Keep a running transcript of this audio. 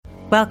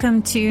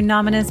Welcome to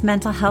Nomina's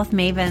Mental Health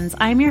Mavens.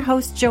 I'm your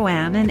host,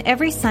 Joanne, and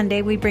every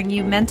Sunday we bring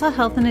you mental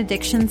health and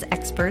addictions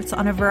experts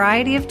on a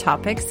variety of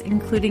topics,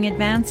 including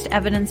advanced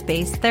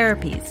evidence-based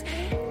therapies.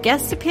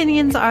 Guest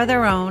opinions are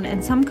their own,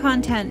 and some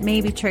content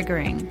may be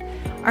triggering.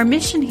 Our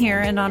mission here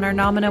and on our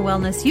Nomina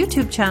Wellness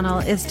YouTube channel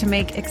is to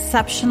make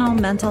exceptional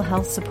mental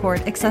health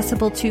support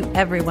accessible to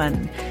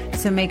everyone.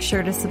 So make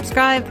sure to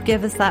subscribe,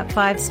 give us that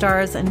 5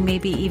 stars, and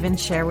maybe even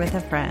share with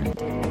a friend.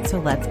 So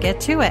let's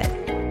get to it.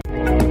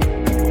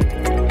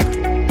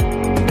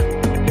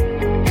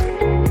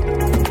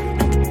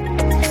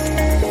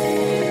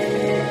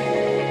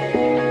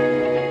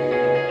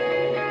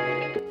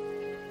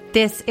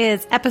 This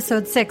is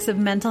episode 6 of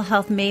Mental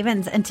Health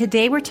Mavens, and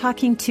today we're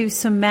talking to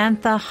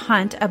Samantha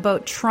Hunt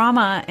about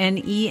trauma and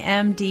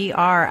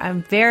EMDR.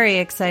 I'm very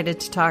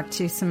excited to talk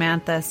to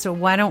Samantha, so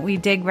why don't we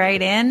dig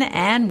right in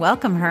and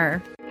welcome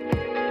her.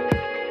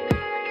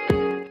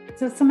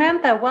 So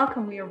Samantha,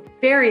 welcome. We are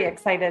very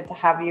excited to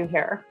have you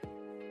here.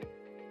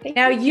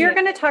 Now, you're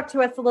going to talk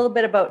to us a little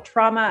bit about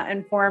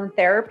trauma-informed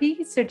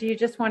therapy. So do you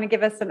just want to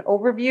give us an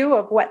overview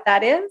of what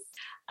that is?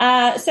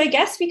 So I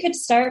guess we could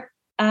start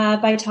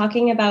by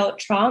talking about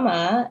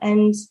trauma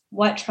and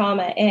what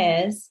trauma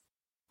is.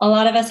 A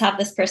lot of us have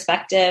this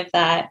perspective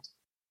that,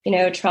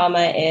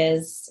 trauma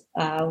is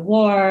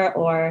war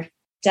or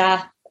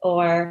death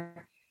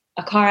or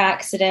a car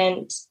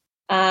accident.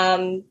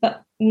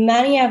 But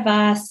many of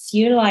us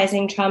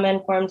utilizing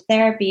trauma-informed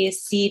therapies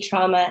see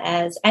trauma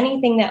as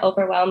anything that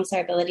overwhelms our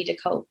ability to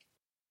cope.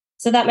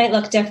 So that might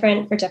look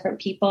different for different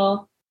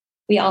people.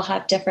 We all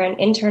have different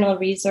internal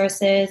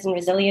resources and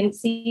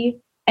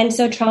resiliency. And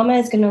so trauma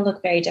is going to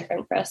look very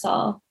different for us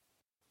all.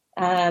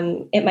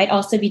 It might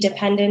also be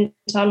dependent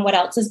on what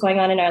else is going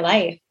on in our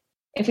life.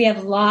 If we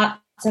have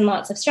lots and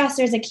lots of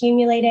stressors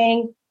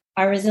accumulating,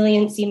 our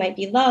resiliency might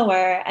be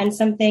lower, and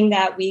something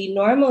that we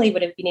normally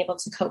would have been able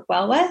to cope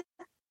well with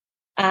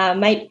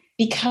might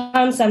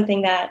become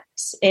something that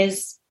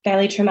is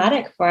fairly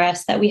traumatic for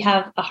us that we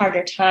have a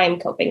harder time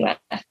coping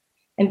with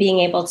and being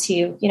able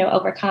to,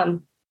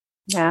 overcome.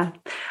 Yeah,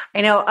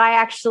 I know. I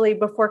actually,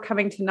 before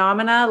coming to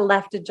Nomina,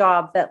 left a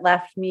job that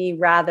left me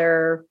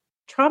rather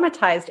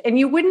traumatized. And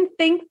you wouldn't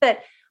think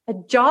that a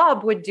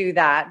job would do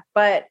that,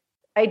 but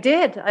I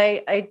did.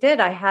 I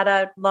did. I had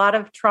a lot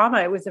of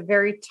trauma. It was a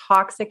very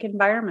toxic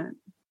environment.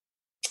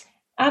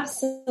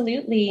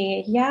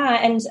 Absolutely. Yeah.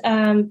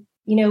 And,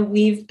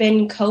 we've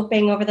been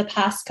coping over the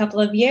past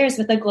couple of years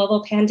with a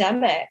global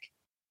pandemic.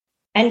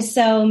 And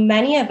so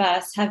many of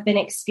us have been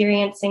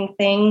experiencing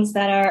things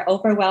that are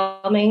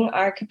overwhelming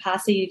our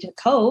capacity to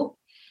cope,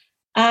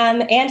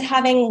 and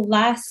having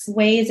less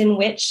ways in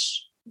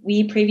which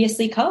we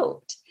previously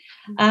coped.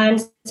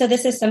 And so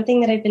this is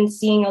something that I've been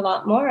seeing a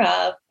lot more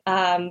of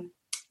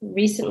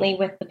recently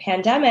with the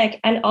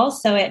pandemic, and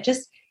also it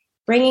just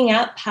bringing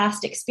up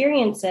past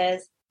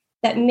experiences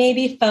that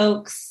maybe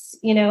folks,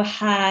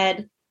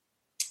 had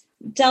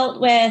dealt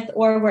with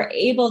or were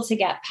able to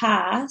get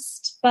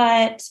past,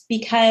 but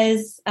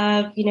because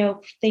of,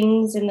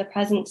 things in the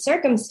present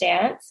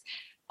circumstance,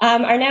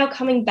 are now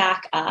coming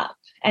back up.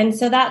 And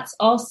so that's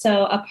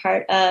also a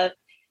part of,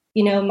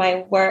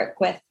 my work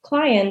with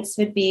clients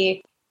would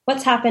be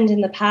what's happened in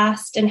the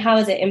past and how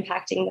is it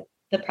impacting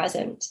the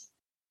present.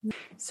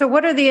 So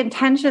what are the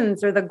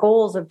intentions or the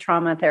goals of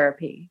trauma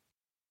therapy?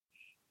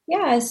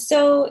 Yeah.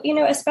 So,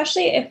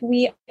 especially if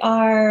we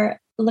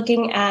are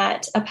looking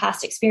at a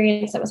past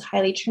experience that was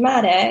highly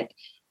traumatic,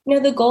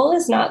 the goal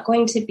is not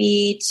going to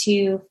be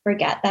to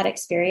forget that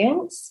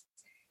experience,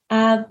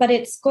 but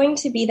it's going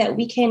to be that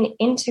we can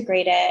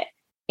integrate it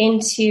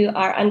into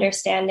our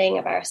understanding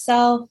of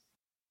ourselves,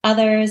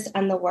 others,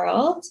 and the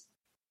world,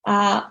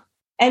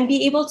 and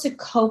be able to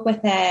cope with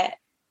it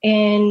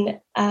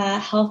in a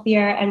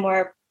healthier and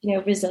more,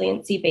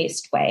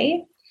 resiliency-based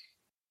way.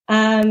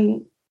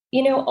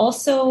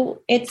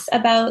 Also, it's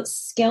about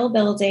skill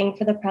building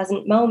for the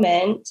present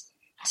moment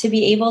to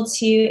be able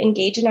to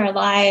engage in our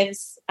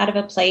lives out of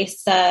a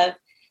place of,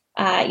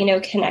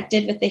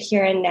 connected with the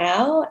here and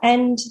now,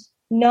 and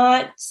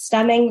not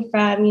stemming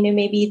from,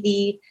 maybe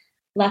the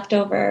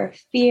leftover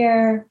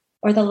fear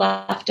or the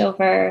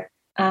leftover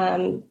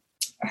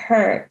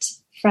hurt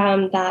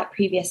from that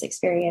previous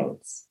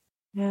experience.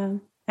 Yeah,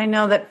 I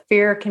know that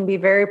fear can be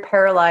very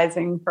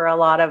paralyzing for a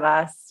lot of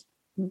us.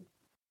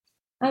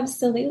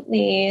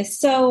 Absolutely.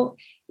 So,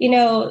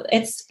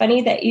 it's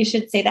funny that you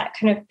should say that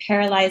kind of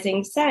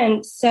paralyzing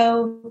sense.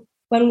 So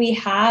when we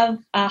have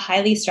a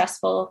highly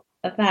stressful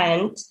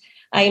event,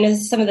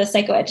 some of the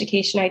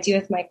psychoeducation I do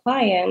with my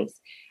clients,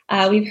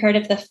 we've heard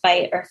of the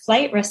fight or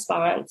flight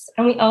response,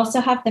 and we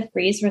also have the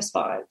freeze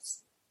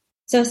response.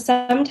 So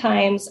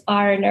sometimes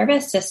our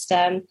nervous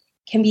system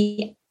can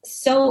be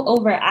so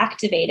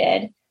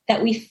overactivated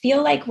that we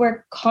feel like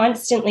we're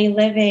constantly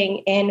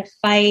living in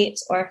fight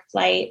or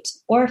flight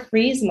or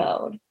freeze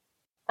mode.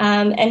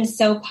 And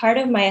so part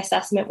of my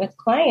assessment with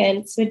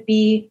clients would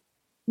be,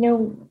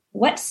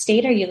 what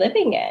state are you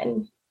living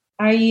in?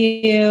 Are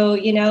you,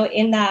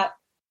 in that,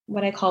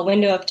 what I call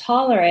window of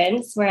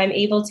tolerance, where I'm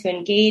able to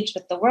engage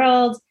with the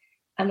world,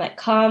 I'm like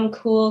calm,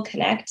 cool,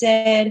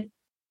 connected?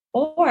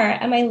 Or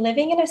am I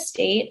living in a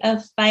state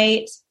of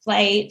fight,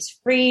 flight,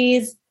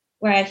 freeze,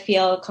 where I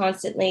feel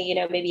constantly,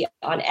 maybe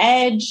on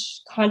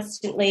edge,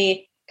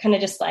 constantly kind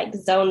of just like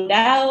zoned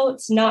out,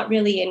 not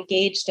really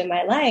engaged in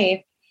my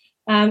life?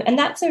 And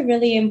that's a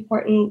really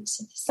important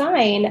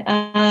sign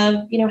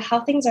of,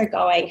 how things are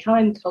going, how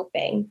I'm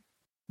coping,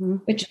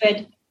 which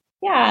would,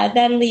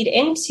 then lead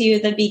into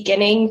the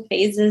beginning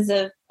phases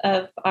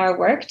of our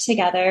work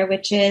together,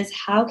 which is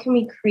how can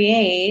we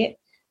create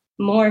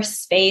more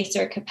space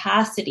or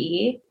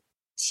capacity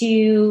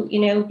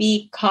to,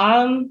 be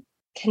calm,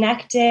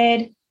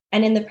 connected,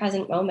 and in the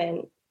present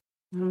moment.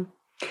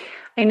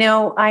 I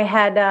know I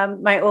had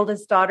my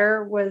oldest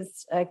daughter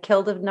was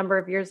killed a number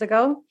of years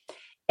ago,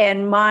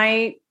 and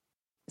my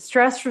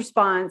stress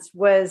response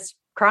was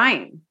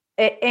crying.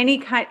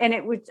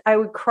 I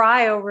would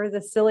cry over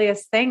the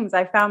silliest things.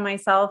 I found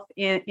myself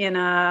in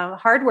a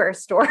hardware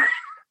store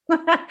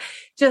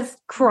just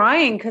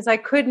crying because I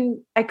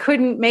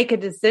couldn't make a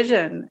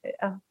decision.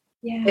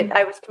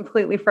 I was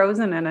completely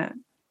frozen in it.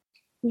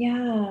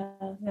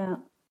 Yeah.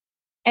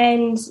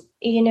 And,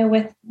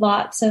 with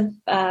lots of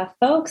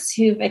folks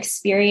who've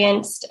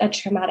experienced a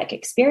traumatic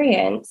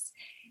experience,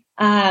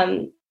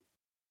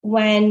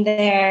 when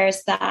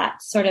there's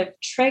that sort of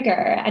trigger,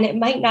 and it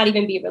might not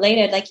even be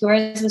related, like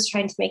yours was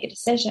trying to make a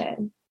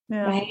decision,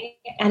 right?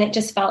 And it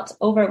just felt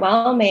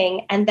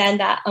overwhelming. And then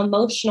that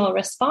emotional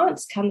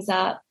response comes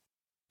up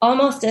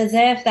almost as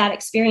if that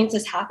experience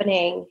is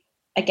happening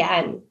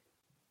again.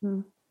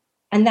 And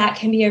that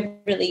can be a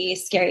really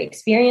scary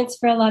experience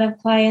for a lot of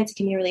clients. It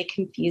can be a really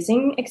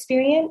confusing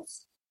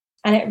experience.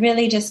 And it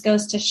really just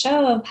goes to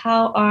show of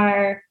how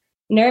our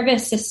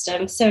nervous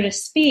system, so to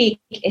speak,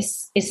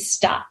 is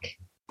stuck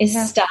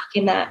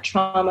in that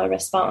trauma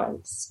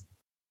response.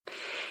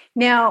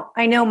 Now,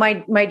 I know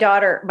my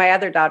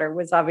other daughter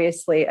was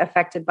obviously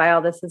affected by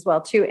all this as well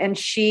too. And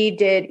she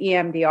did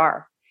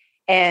EMDR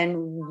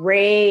and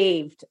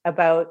raved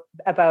about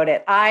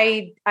it.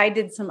 I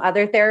did some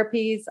other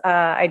therapies.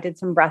 I did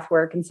some breath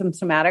work and some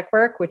somatic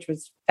work, which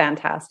was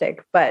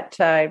fantastic. But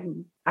I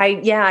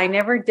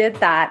never did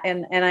that.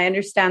 And I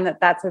understand that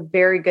that's a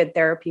very good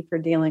therapy for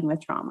dealing with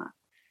trauma.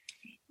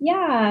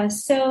 Yeah.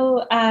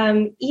 So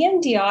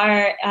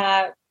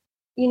EMDR,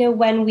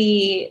 when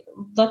we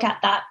look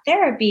at that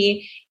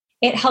therapy,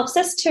 it helps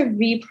us to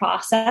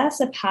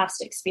reprocess a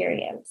past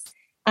experience.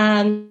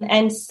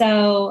 And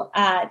so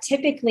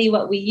typically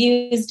what we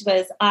used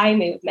was eye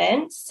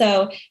movement.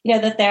 So,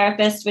 the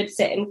therapist would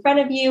sit in front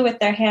of you with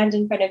their hand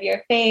in front of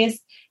your face,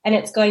 and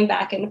it's going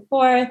back and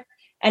forth.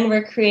 And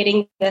we're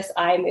creating this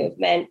eye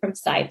movement from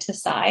side to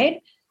side.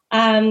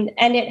 And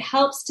it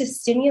helps to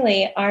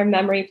stimulate our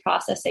memory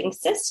processing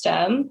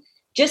system,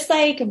 just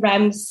like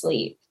REM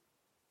sleep.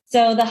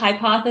 So the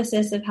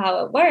hypothesis of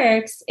how it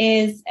works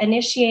is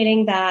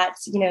initiating that,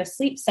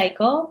 sleep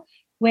cycle,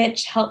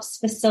 which helps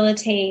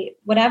facilitate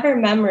whatever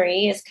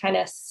memory is kind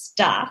of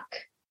stuck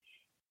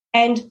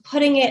and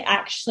putting it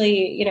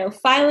actually,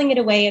 filing it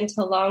away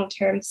into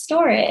long-term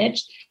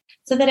storage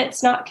so that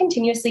it's not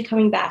continuously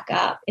coming back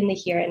up in the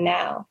here and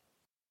now.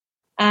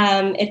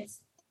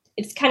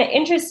 It's kind of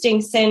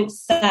interesting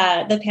since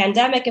the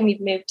pandemic and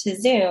we've moved to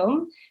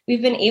Zoom,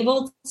 we've been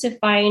able to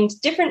find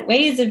different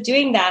ways of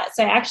doing that.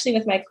 So I actually,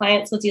 with my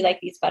clients, will do like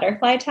these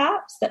butterfly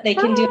taps that they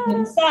can do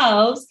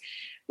themselves,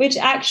 which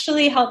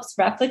actually helps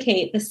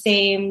replicate the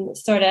same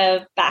sort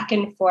of back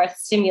and forth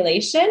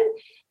stimulation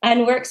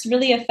and works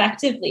really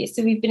effectively.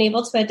 So we've been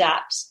able to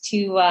adapt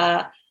to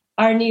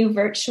our new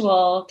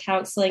virtual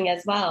counseling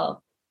as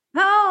well.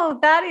 Oh,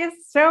 that is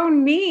so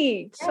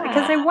neat.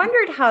 Because I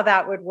wondered how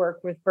that would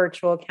work with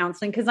virtual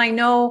counseling, because I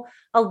know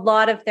a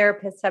lot of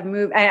therapists have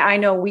moved. I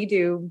know we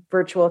do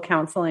virtual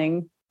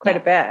counseling quite a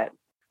bit.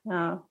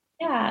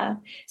 Yeah.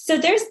 So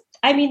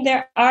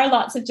there are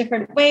lots of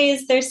different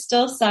ways. There's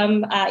still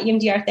some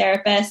EMDR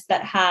therapists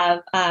that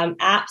have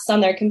apps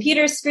on their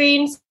computer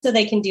screens, so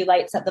they can do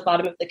lights at the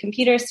bottom of the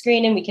computer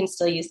screen, and we can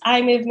still use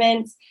eye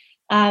movements.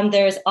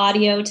 There's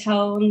audio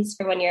tones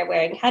for when you're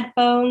wearing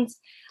headphones.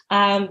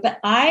 But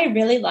I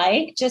really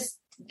like just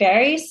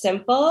very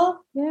simple.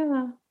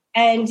 Yeah.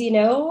 And,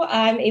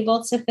 I'm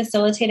able to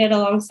facilitate it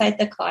alongside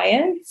the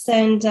clients.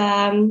 And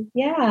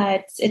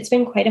it's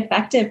been quite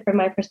effective from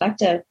my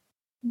perspective.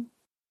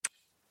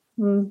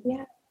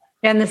 Yeah.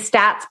 And the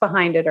stats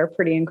behind it are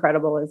pretty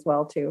incredible as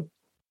well, too.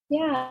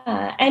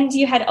 Yeah. And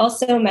you had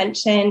also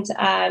mentioned,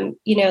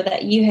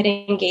 that you had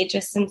engaged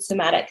with some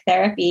somatic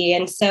therapy.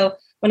 And so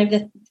one of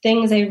the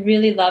things I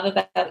really love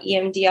about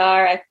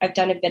EMDR, I've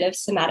done a bit of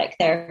somatic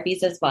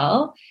therapies as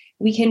well.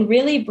 We can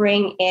really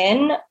bring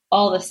in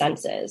all the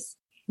senses.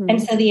 Mm-hmm.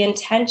 And so the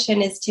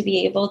intention is to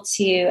be able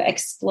to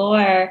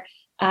explore,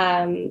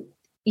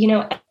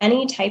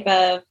 any type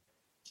of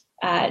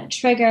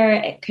trigger.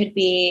 It could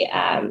be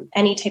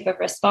any type of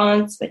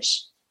response,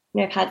 which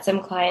I've had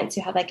some clients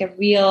who have like a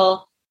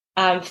real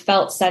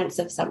felt sense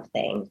of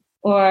something,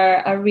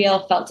 or a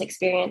real felt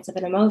experience of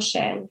an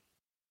emotion.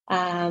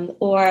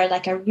 Or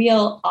like a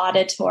real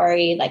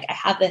auditory, like I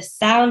have this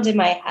sound in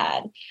my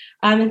head,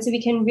 And so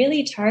we can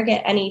really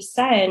target any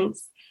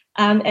sense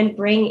and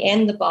bring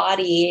in the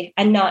body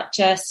and not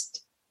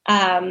just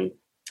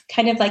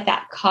kind of like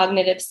that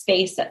cognitive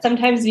space that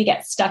sometimes we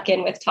get stuck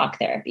in with talk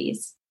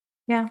therapies.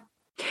 Yeah.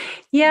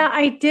 Yeah,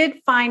 I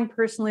did find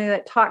personally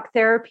that talk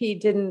therapy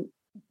didn't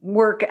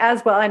work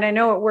as well. And I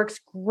know it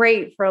works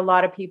great for a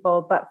lot of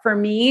people, but for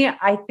me,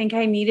 I think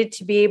I needed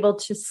to be able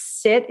to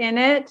sit in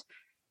it,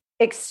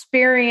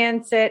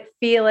 experience it,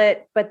 feel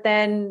it, but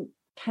then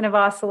kind of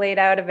oscillate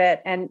out of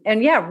it and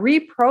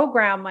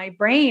reprogram my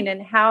brain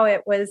and how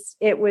it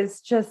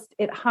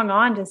hung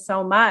on to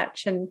so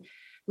much. And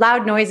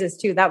loud noises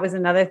too. That was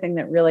another thing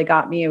that really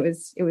got me.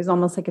 It was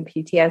almost like a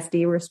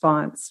PTSD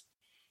response.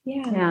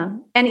 Yeah.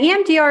 And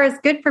EMDR is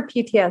good for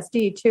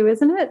PTSD too,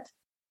 isn't it?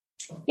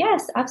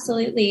 Yes,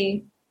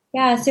 absolutely.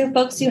 Yeah. So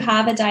folks who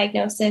have a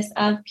diagnosis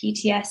of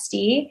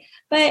PTSD,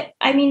 but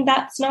I mean,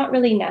 that's not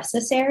really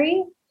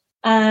necessary.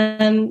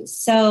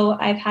 So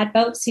I've had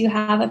folks who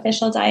have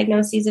official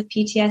diagnoses of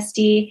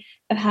PTSD.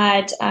 I've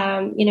had,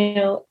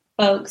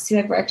 folks who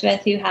I've worked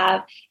with who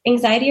have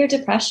anxiety or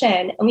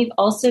depression. And we've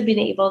also been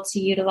able to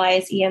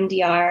utilize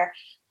EMDR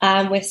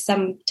with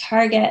some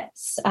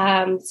targets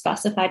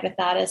specified with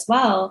that as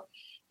well.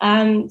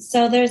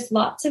 So there's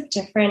lots of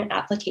different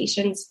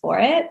applications for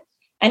it.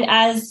 And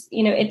as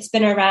you know, it's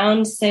been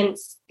around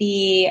since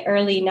the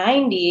early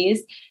 90s.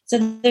 So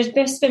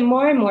there's been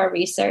more and more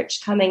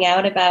research coming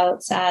out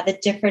about the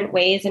different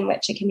ways in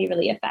which it can be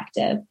really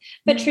effective.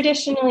 But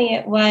traditionally,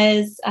 it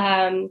was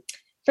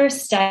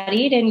first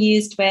studied and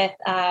used with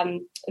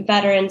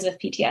veterans with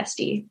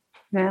PTSD.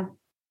 Yeah.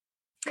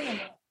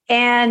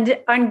 And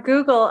on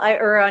Google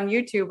or on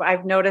YouTube,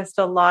 I've noticed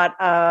a lot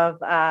of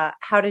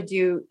how to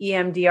do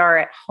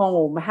EMDR at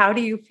home. How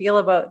do you feel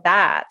about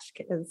that?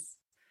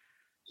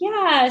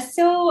 Yeah,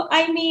 so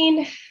I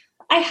mean,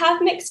 I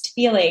have mixed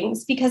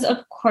feelings because,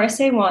 of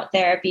course, I want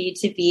therapy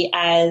to be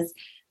as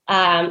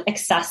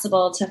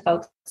accessible to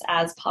folks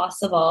as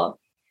possible.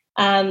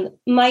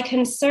 My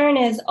concern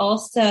is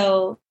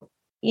also,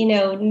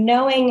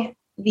 knowing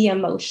the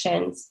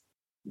emotions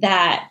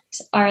that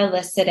are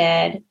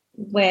elicited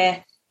with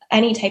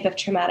any type of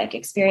traumatic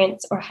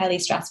experience or highly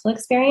stressful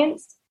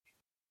experience.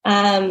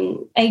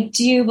 I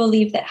do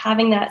believe that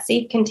having that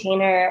safe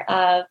container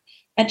of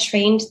a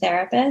trained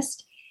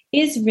therapist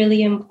is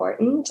really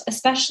important,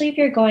 especially if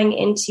you're going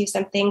into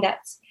something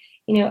that's,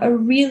 a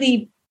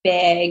really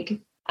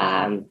big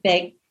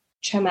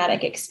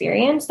traumatic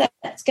experience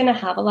that's going to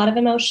have a lot of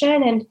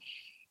emotion. And,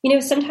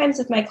 sometimes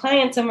with my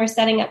clients, when we're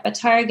setting up a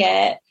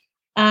target,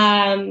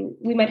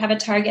 we might have a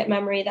target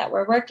memory that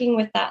we're working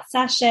with that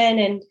session,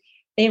 and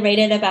they rate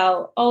it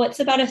it's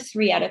about a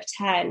 3 out of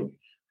 10.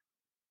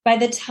 By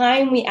the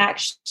time we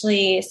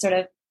actually sort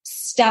of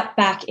step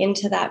back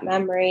into that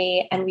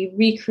memory and we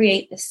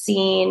recreate the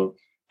scene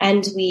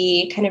and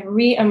we kind of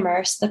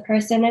re-immerse the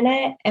person in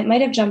it, it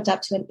might have jumped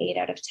up to an 8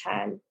 out of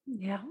 10.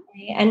 Yeah.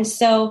 And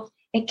so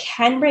it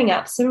can bring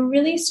up some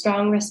really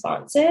strong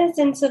responses.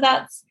 And so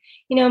that's,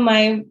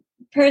 my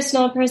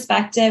personal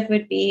perspective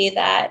would be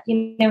that,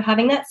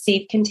 having that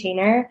safe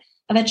container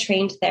of a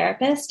trained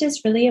therapist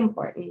is really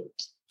important.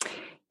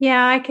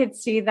 Yeah, I could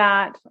see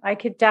that. I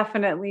could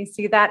definitely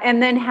see that.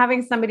 And then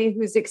having somebody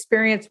who's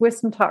experienced with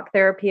some talk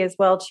therapy as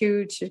well,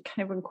 too, to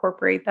kind of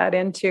incorporate that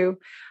into.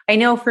 I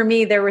know for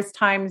me, there was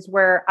times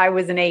where I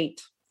was an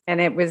 8, and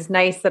it was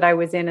nice that I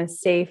was in a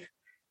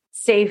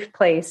safe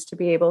place to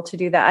be able to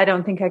do that. I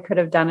don't think I could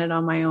have done it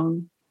on my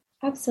own.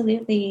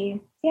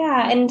 Absolutely.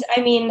 Yeah. And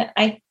I mean,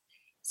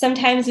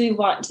 sometimes we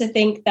want to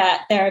think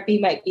that therapy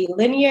might be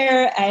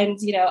linear and,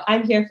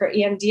 I'm here for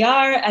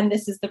EMDR and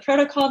this is the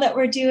protocol that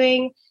we're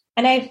doing.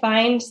 And I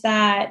find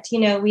that,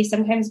 we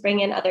sometimes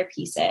bring in other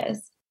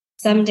pieces.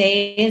 Some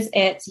days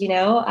it's,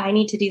 I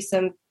need to do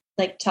some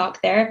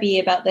talk therapy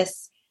about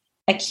this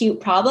acute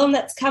problem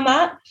that's come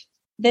up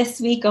this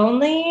week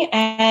only.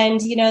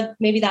 And,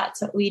 maybe that's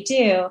what we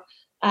do.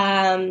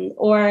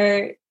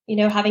 Or,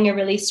 having a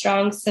really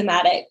strong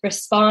somatic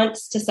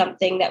response to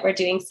something that we're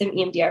doing some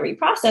EMDR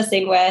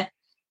reprocessing with,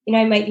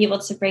 I might be able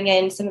to bring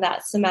in some of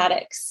that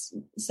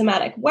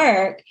somatic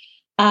work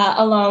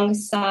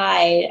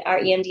alongside our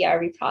EMDR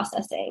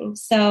reprocessing.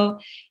 So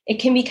it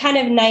can be kind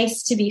of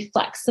nice to be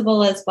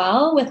flexible as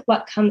well with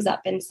what comes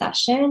up in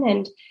session.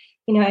 And,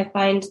 I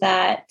find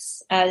that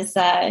as,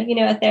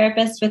 a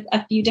therapist with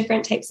a few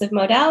different types of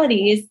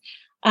modalities,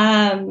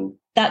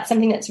 that's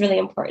something that's really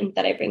important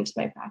that I bring to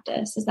my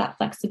practice is that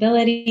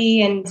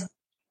flexibility and,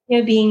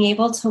 being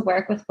able to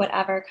work with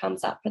whatever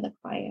comes up for the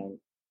client.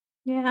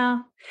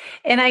 Yeah.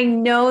 And I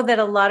know that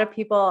a lot of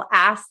people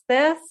ask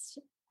this,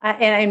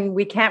 and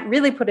we can't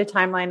really put a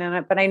timeline on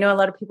it, but I know a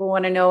lot of people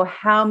want to know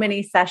how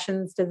many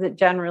sessions does it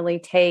generally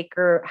take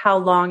or how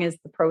long is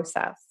the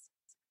process?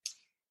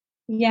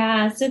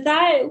 Yeah, so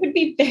that would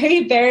be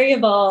very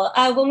variable.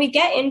 When we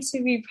get into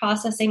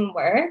reprocessing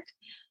work,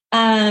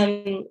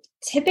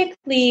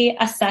 typically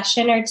a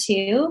session or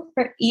 2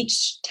 for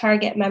each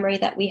target memory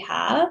that we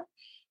have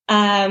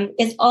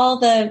is all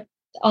that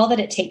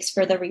it takes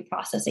for the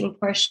reprocessing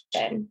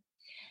portion.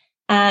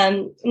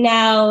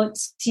 Now,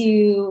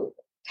 to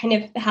kind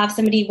of have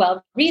somebody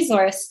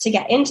well-resourced to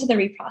get into the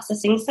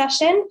reprocessing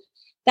session,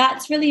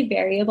 that's really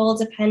variable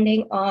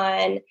depending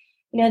on,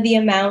 the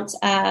amount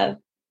of,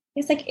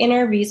 it's like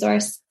inner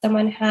resource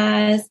someone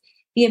has,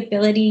 the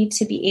ability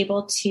to be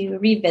able to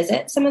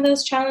revisit some of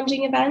those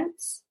challenging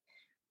events.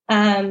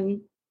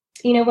 When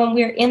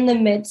we're in the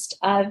midst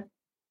of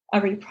a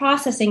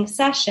reprocessing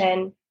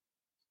session,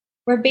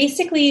 we're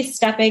basically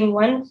stepping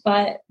one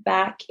foot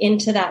back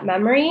into that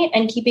memory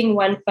and keeping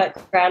one foot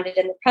grounded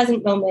in the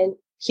present moment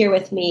here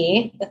with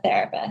me, the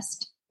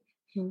therapist.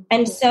 Mm-hmm.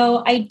 And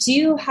so I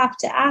do have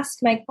to ask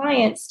my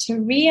clients to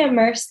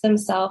re-immerse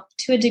themselves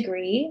to a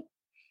degree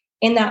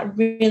in that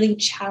really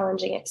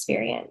challenging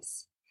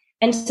experience.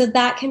 And so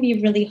that can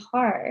be really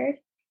hard.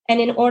 And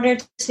in order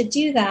to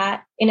do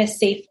that in a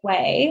safe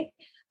way,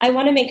 I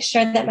want to make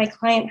sure that my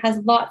client has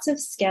lots of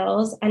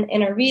skills and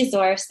inner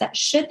resource that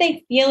should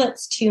they feel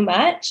it's too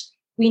much,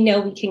 we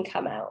know we can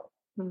come out.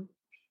 Mm-hmm.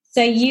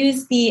 So I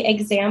use the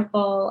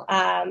example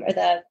or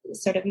the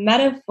sort of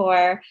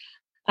metaphor,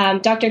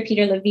 Dr.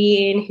 Peter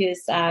Levine,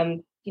 who's,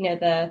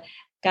 the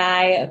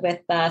guy with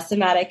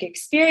somatic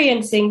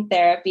experiencing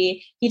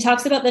therapy, he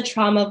talks about the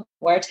trauma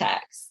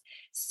vortex.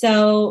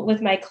 So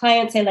with my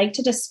clients, I like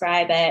to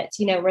describe it,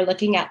 we're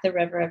looking at the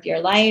river of your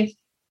life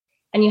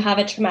and you have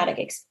a traumatic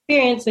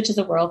experience, which is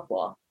a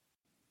whirlpool.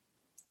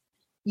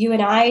 You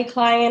and I,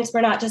 clients,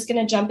 we're not just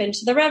going to jump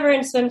into the river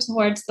and swim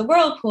towards the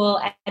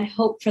whirlpool and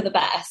hope for the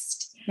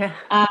best. Yeah.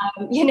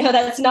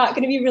 That's not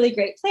going to be really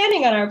great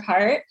planning on our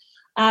part.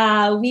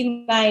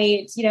 We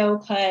might,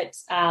 put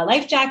a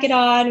life jacket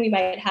on. We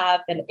might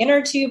have an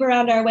inner tube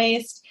around our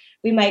waist.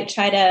 We might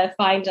try to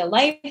find a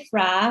life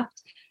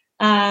raft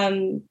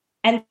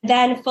and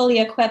then fully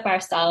equip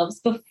ourselves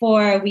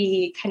before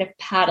we kind of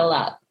paddle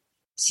up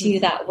to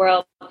that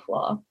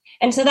whirlpool.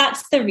 And so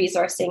that's the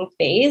resourcing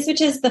phase,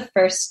 which is the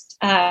first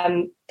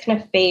kind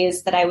of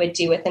phase that I would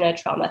do within a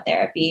trauma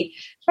therapy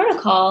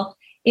protocol,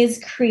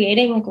 is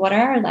creating what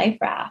are our life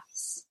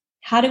rafts?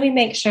 How do we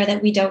make sure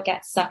that we don't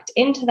get sucked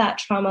into that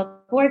trauma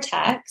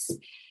vortex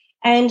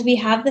and we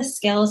have the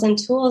skills and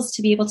tools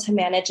to be able to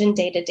manage in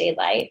day-to-day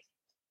life?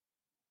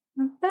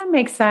 That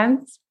makes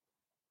sense.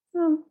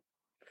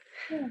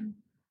 Yeah.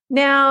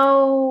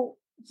 Now,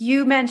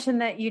 you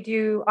mentioned that you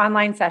do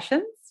online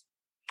sessions,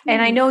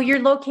 and I know you're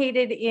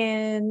located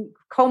in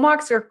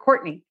Comox or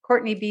Courtenay,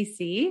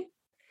 BC.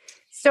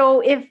 So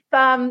if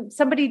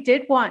somebody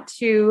did want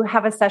to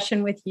have a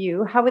session with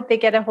you, how would they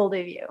get a hold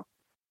of you?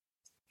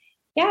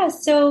 Yeah,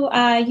 so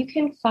you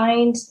can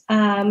find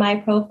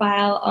my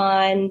profile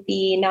on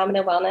the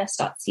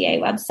nominawellness.ca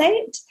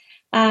website.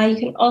 You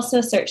can also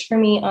search for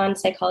me on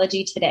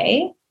Psychology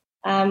Today,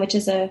 which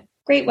is a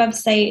great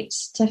website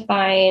to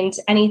find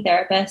any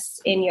therapists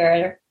in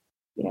your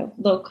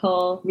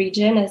local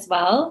region as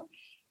well.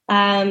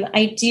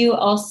 I do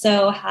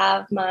also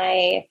have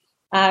my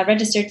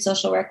registered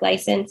social work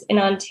license in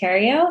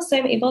Ontario, so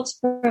I'm able to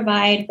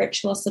provide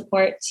virtual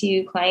support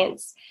to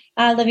clients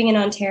living in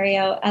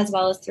Ontario as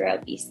well as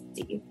throughout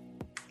BC.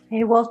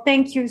 Okay, well,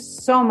 thank you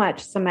so much,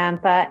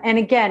 Samantha. And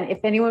again, if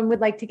anyone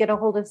would like to get a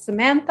hold of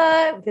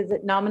Samantha,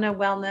 visit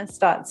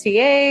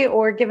nominawellness.ca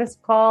or give us a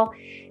call,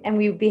 and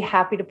we would be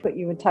happy to put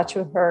you in touch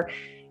with her.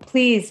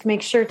 Please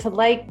make sure to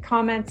like,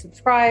 comment,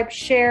 subscribe,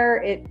 share.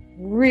 It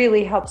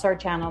really helps our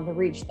channel to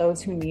reach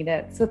those who need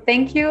it. So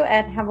thank you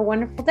and have a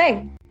wonderful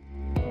day.